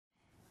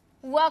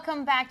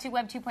Welcome back to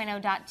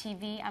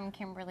Web2Point0tv. I'm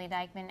Kimberly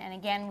Dykeman, and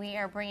again, we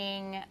are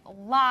bringing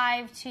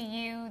live to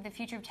you the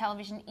Future of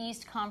Television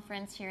East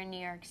Conference here in New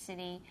York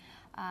City.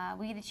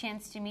 We get a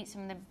chance to meet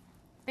some of the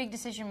big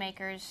decision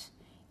makers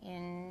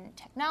in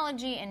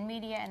technology and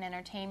media and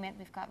entertainment.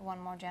 We've got one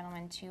more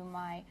gentleman to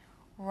my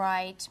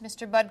right,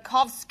 Mr.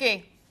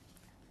 Budkofsky.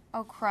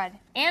 Oh, crud.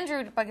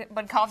 Andrew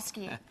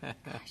Budkofsky.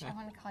 Gosh, I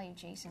want to call you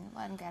Jason.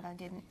 I'm glad I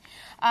didn't.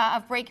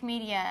 Of Break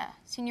Media,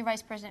 Senior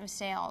Vice President of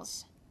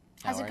Sales.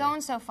 How's it going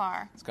so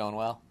far? It's going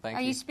well. Thank you.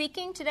 Are you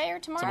speaking today or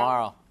tomorrow?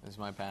 Tomorrow is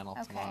my panel.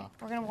 Okay. Tomorrow.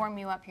 We're going to warm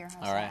you up here.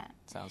 How's All right. that?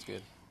 Sounds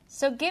good.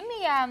 So give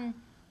me a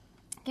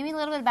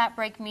little bit about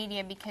Break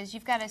Media, because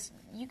you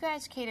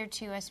guys cater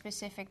to a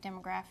specific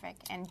demographic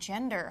and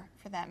gender,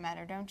 for that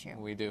matter, don't you?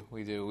 We do.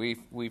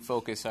 We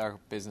focus our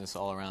business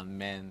all around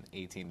men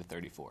 18 to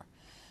 34.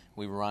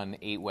 We run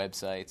 8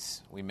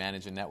 websites. We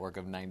manage a network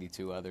of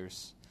 92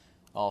 others,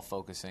 all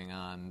focusing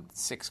on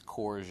 6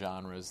 core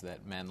genres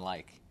that men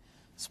like: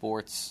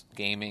 sports,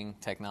 gaming,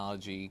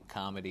 technology,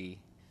 comedy,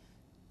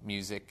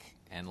 music,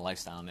 and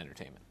lifestyle and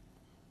entertainment.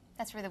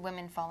 That's where the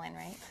women fall in,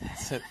 right?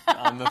 That's it,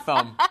 on the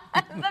thumb.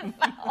 The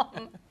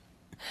thumb.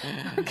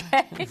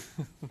 Okay.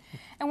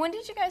 And when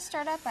did you guys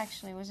start up,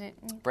 actually? Was it...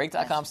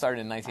 Break.com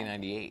started in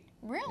 1998.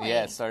 Really?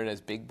 Yeah, it started as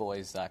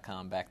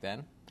BigBoys.com back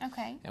then.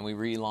 Okay. And we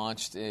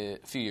relaunched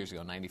it a few years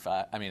ago,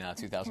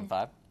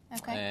 2005.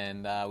 Okay.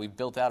 And we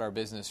built out our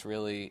business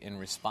really in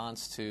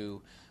response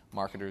to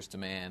marketers'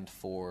 demand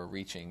for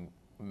reaching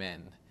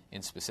men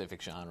in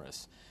specific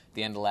genres. At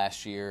the end of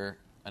last year,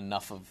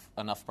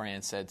 enough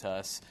brands said to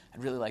us,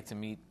 "I'd really like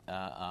to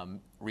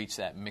reach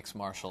that mixed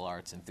martial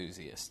arts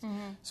enthusiast."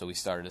 Mm-hmm. So we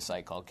started a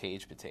site called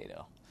Cage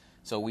Potato.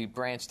 So we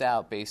branched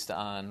out based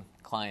on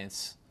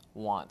clients'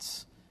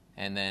 wants.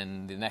 And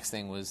then the next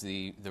thing was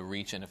the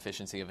reach and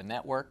efficiency of a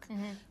network.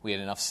 Mm-hmm. We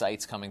had enough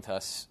sites coming to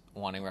us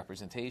wanting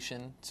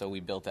representation, so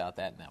we built out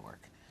that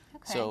network.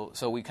 Okay.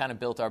 So we kind of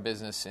built our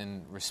business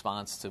in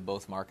response to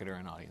both marketer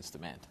and audience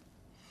demand.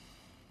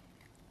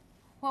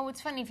 Well,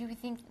 what's funny, if you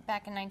think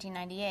back in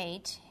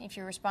 1998, if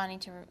you're responding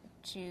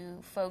to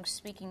folks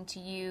speaking to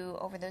you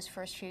over those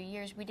first few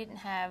years, we didn't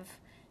have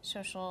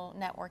social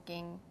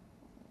networking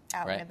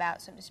out and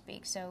about, so to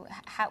speak. So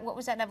what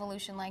was that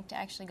evolution like to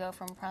actually go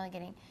from probably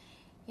getting,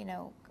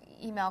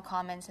 email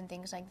comments and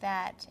things like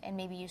that, and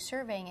maybe you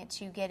surveying it,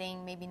 to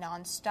getting maybe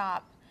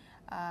nonstop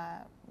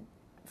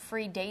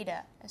free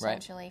data,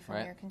 essentially,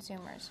 from your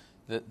consumers?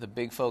 The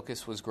big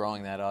focus was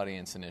growing that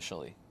audience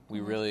initially.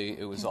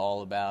 It was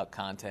all about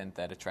content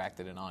that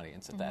attracted an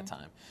audience at that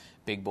time.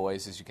 Big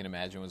Boys, as you can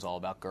imagine, was all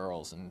about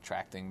girls and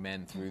attracting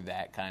men through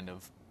that kind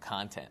of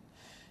content.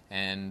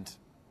 And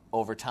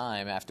over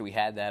time, after we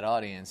had that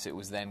audience, it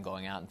was then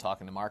going out and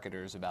talking to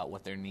marketers about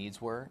what their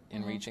needs were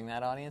in reaching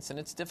that audience. And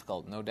it's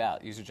difficult, no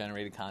doubt.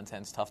 User-generated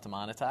content's tough to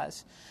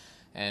monetize.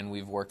 And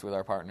we've worked with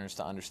our partners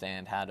to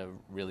understand how to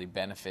really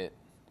benefit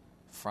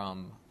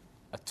from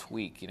a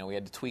tweak. We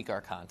had to tweak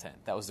our content.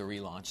 That was the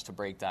relaunch to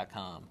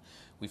Break.com.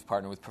 We've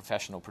partnered with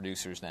professional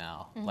producers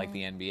now, like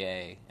the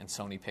NBA and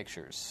Sony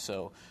Pictures.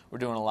 So we're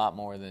doing a lot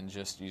more than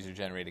just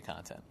user-generated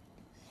content.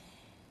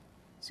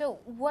 So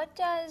what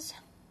does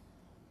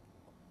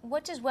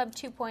Web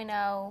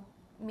 2.0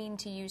 mean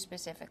to you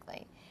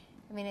specifically?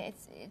 I mean,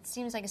 it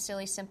seems like a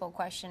silly, simple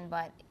question,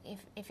 but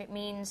if it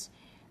means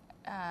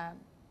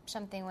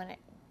something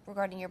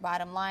regarding your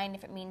bottom line,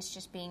 if it means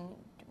just being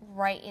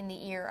right in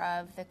the ear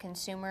of the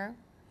consumer,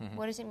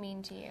 what does it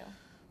mean to you?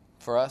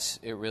 For us,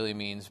 it really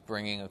means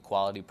bringing a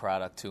quality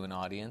product to an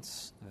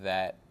audience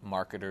that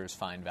marketers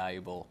find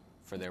valuable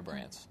for their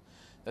brands.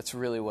 That's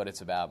really what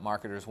it's about.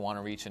 Marketers want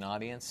to reach an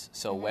audience,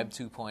 so Web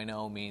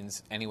 2.0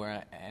 means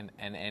anywhere and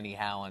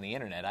anyhow on the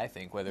internet, I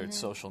think, whether it's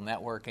social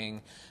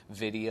networking,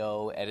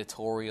 video,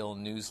 editorial,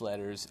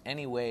 newsletters,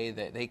 any way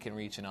that they can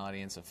reach an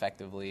audience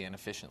effectively and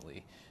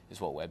efficiently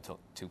is what Web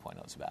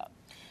 2.0 is about.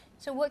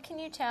 So what can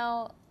you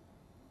tell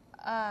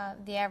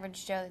the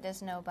average Joe that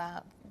doesn't know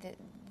about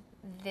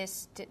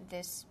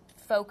this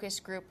focus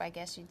group, I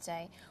guess you'd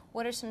say?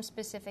 What are some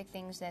specific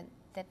things that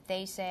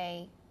they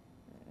say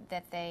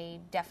that they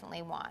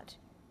definitely want?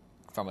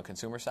 From a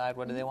consumer side,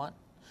 what do they want?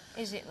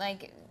 Is it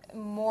like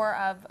more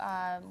of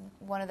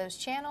one of those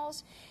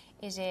channels?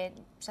 Is it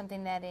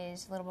something that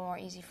is a little bit more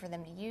easy for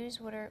them to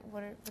use? What's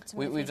some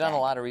of the We've done a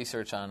lot of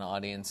research on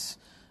audience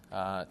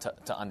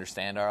to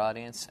understand our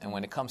audience, and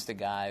when it comes to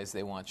guys,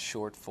 they want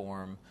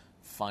short-form,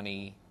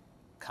 funny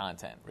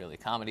content, really.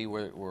 Comedy,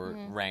 we're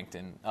ranked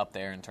up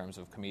there in terms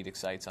of comedic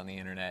sites on the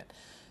internet.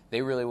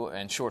 They really,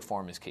 and short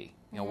form is key.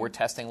 We're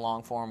testing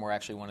long form. We're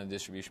actually one of the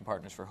distribution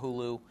partners for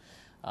Hulu.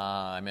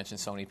 I mentioned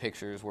Sony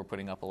Pictures. We're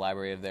putting up a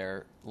library of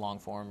their long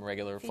form,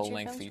 regular,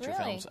 full-length feature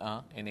films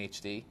in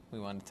HD. We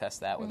wanted to test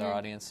that with our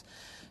audience.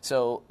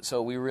 So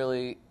we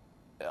really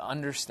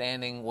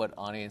understanding what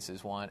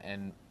audiences want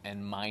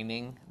and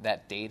mining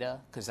that data,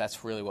 because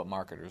that's really what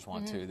marketers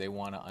want too. They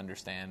want to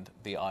understand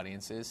the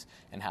audiences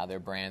and how their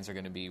brands are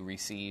going to be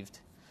received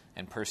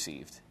and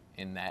perceived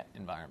in that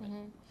environment.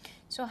 Mm-hmm.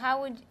 So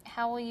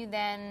how will you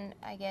then,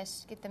 I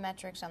guess, get the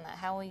metrics on that?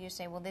 How will you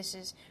say, well, this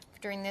is,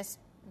 during this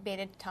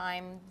beta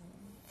time,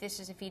 this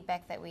is the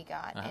feedback that we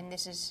got, and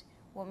this is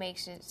what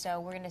makes it, so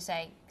we're going to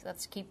say,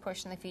 let's keep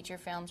pushing the feature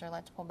films, or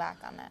let's pull back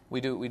on that?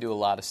 We do a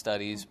lot of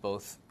studies,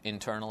 both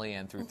internally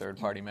and through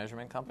third-party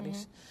measurement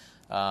companies.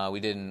 We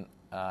did an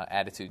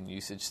attitude and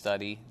usage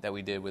study that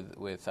we did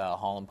with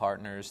Hall &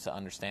 Partners to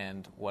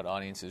understand what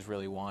audiences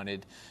really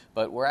wanted.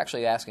 But we're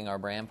actually asking our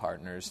brand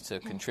partners to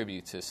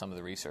contribute to some of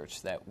the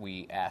research that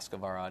we ask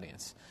of our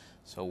audience.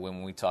 So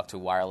when we talk to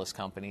wireless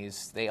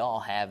companies, they all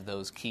have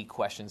those key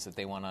questions that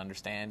they want to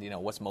understand. You know,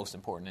 what's most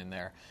important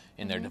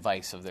in their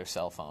device of their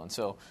cell phone.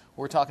 So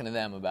we're talking to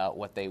them about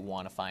what they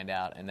want to find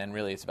out, and then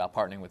really it's about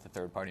partnering with the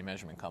third-party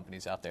measurement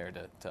companies out there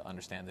to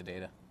understand the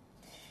data.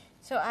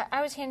 So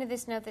I was handed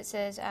this note that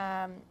says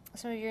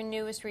some of your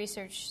newest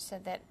research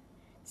said that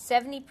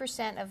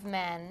 70% of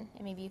men,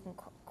 and maybe you can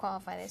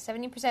qualify this,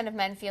 70% of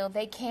men feel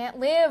they can't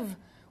live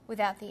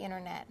without the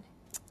internet.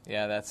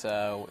 Yeah,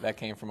 that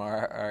came from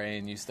our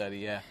ANU study,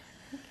 yeah.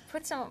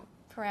 Put some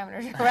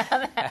parameters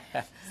around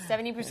that.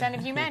 70%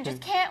 of you men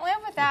just can't live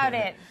without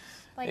it.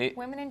 Like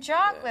women in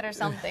chocolate or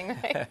something,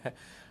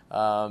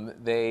 right?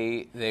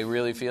 They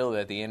really feel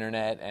that the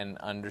internet and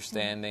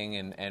understanding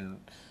and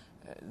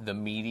the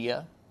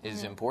media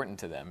is important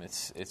to them.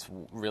 It's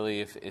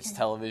really, if it's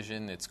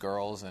television, it's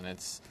girls, and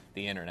it's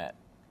the internet.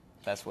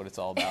 That's what it's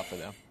all about for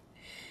them.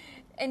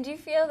 And do you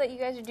feel that you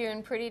guys are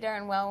doing pretty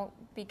darn well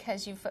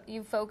because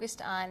you've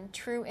focused on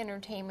true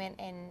entertainment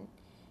and,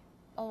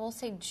 we'll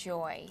say,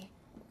 joy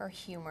or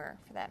humor,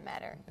 for that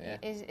matter? Yeah.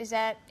 Is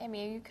that, I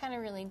mean, are you kind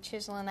of really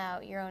chiseling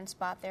out your own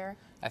spot there?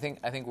 I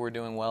think we're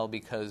doing well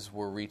because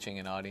we're reaching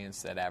an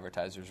audience that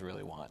advertisers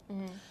really want.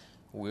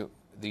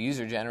 The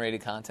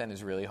user-generated content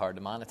is really hard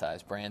to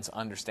monetize. Brands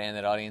understand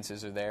that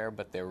audiences are there,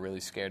 but they're really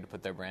scared to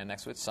put their brand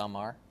next to it. Some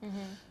are.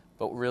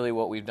 But really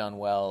what we've done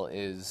well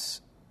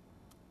is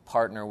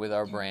partner with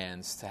our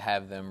brands to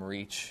have them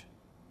reach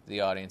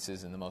the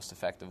audiences in the most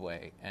effective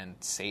way and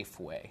safe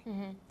way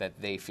that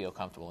they feel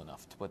comfortable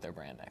enough to put their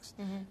brand next.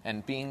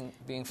 And being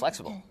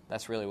flexible.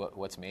 That's really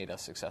what's made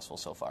us successful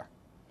so far.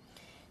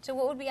 So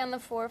what would be on the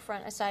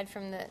forefront, aside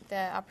from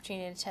the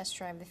opportunity to test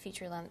drive the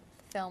feature-length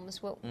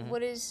films?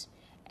 What is...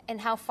 And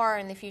how far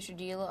in the future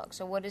do you look?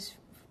 So what does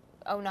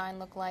 09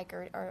 look like,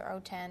 or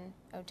 010,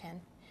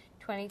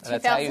 2010?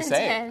 That's how you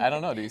say it. I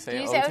don't know. Do you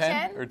say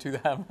 010 or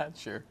 2000? I'm not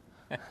sure.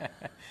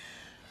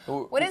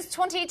 What does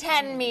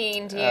 2010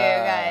 mean to you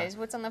guys?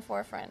 What's on the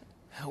forefront?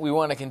 We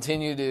want to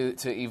continue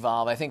to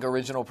evolve. I think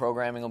original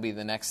programming will be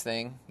the next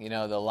thing. You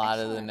know, a lot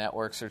of the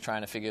networks are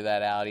trying to figure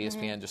that out.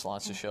 ESPN just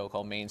launched a show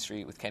called Main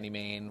Street with Kenny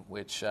Mayne,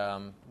 which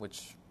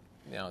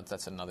you know,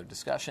 that's another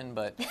discussion,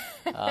 but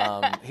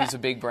he's a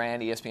big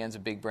brand. ESPN's a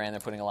big brand. They're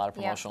putting a lot of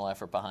promotional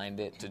effort behind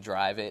it to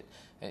drive it.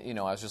 And, you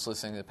know, I was just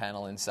listening to the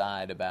panel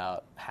inside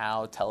about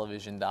how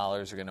television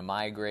dollars are going to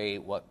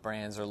migrate, what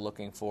brands are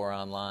looking for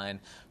online.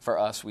 For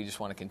us, we just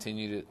want to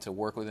continue to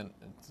work with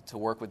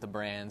the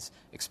brands,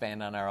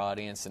 expand on our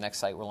audience. The next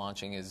site we're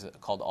launching is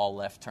called All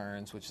Left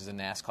Turns, which is a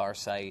NASCAR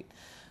site.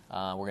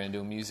 We're going to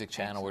do a music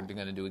channel. We're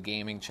going to do a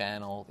gaming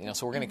channel. You know,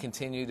 so we're going to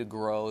continue to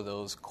grow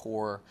those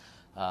core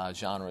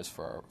genres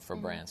for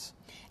brands.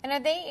 And are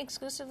they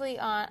exclusively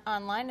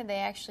online, or do they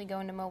actually go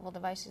into mobile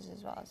devices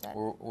as well? Is that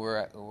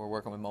we're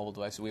working with mobile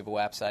devices. We have a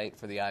website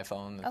for the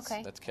iPhone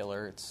that's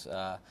killer. It's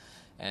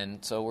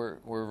and so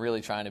we're really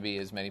trying to be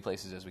as many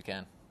places as we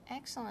can.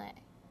 Excellent.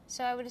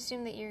 So I would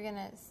assume that you're going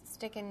to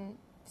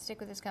stick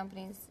with this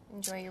company and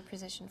enjoy your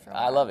position for a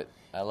while. I love it.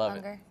 I love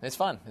it. It's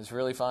fun. It's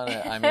really fun.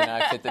 I mean,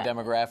 I fit the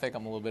demographic.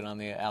 I'm a little bit on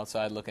the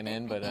outside looking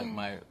in, but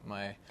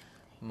my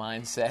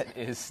mindset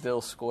is still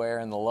square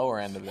in the lower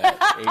end of that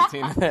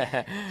 18.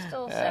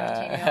 Still 17-year-old.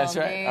 That's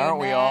right. Dude, aren't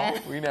we all?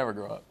 We never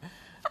grow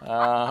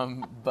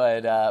up.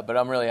 But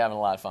I'm really having a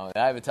lot of fun.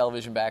 I have a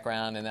television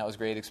background, and that was a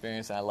great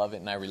experience, and I love it,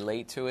 and I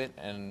relate to it.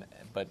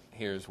 But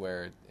here's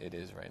where it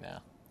is right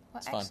now. Well,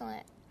 it's fun.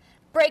 Excellent.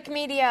 Break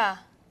Media.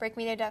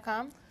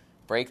 Breakmedia.com?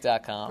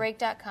 Break.com.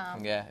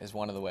 Break.com. Yeah, is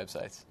one of the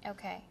websites.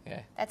 Okay.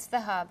 Yeah. That's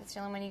the hub. It's the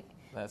only one you...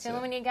 It's the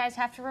only one you guys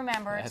have to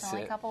remember. It's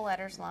only a couple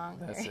letters long.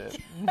 That's it.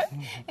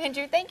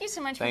 Andrew, thank you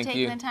so much for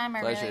taking the time.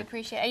 I Pleasure. really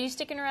appreciate it. Are you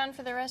sticking around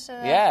for the rest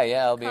of the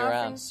I'll be around.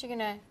 conference? You're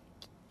going to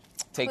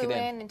take it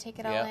in and take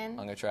it all in? I'm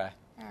going to try.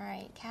 All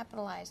right.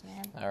 Capitalize,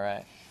 man. All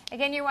right.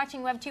 Again, you're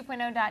watching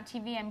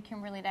Web2Point0tv. I'm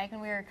Kimberly Dykeman.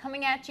 We are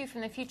coming at you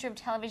from the Future of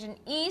Television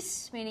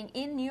East, meeting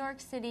in New York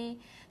City,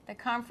 the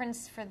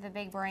conference for the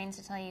big brains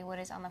to tell you what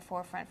is on the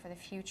forefront for the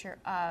future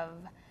of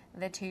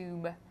the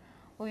tube.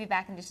 We'll be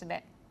back in just a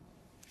bit.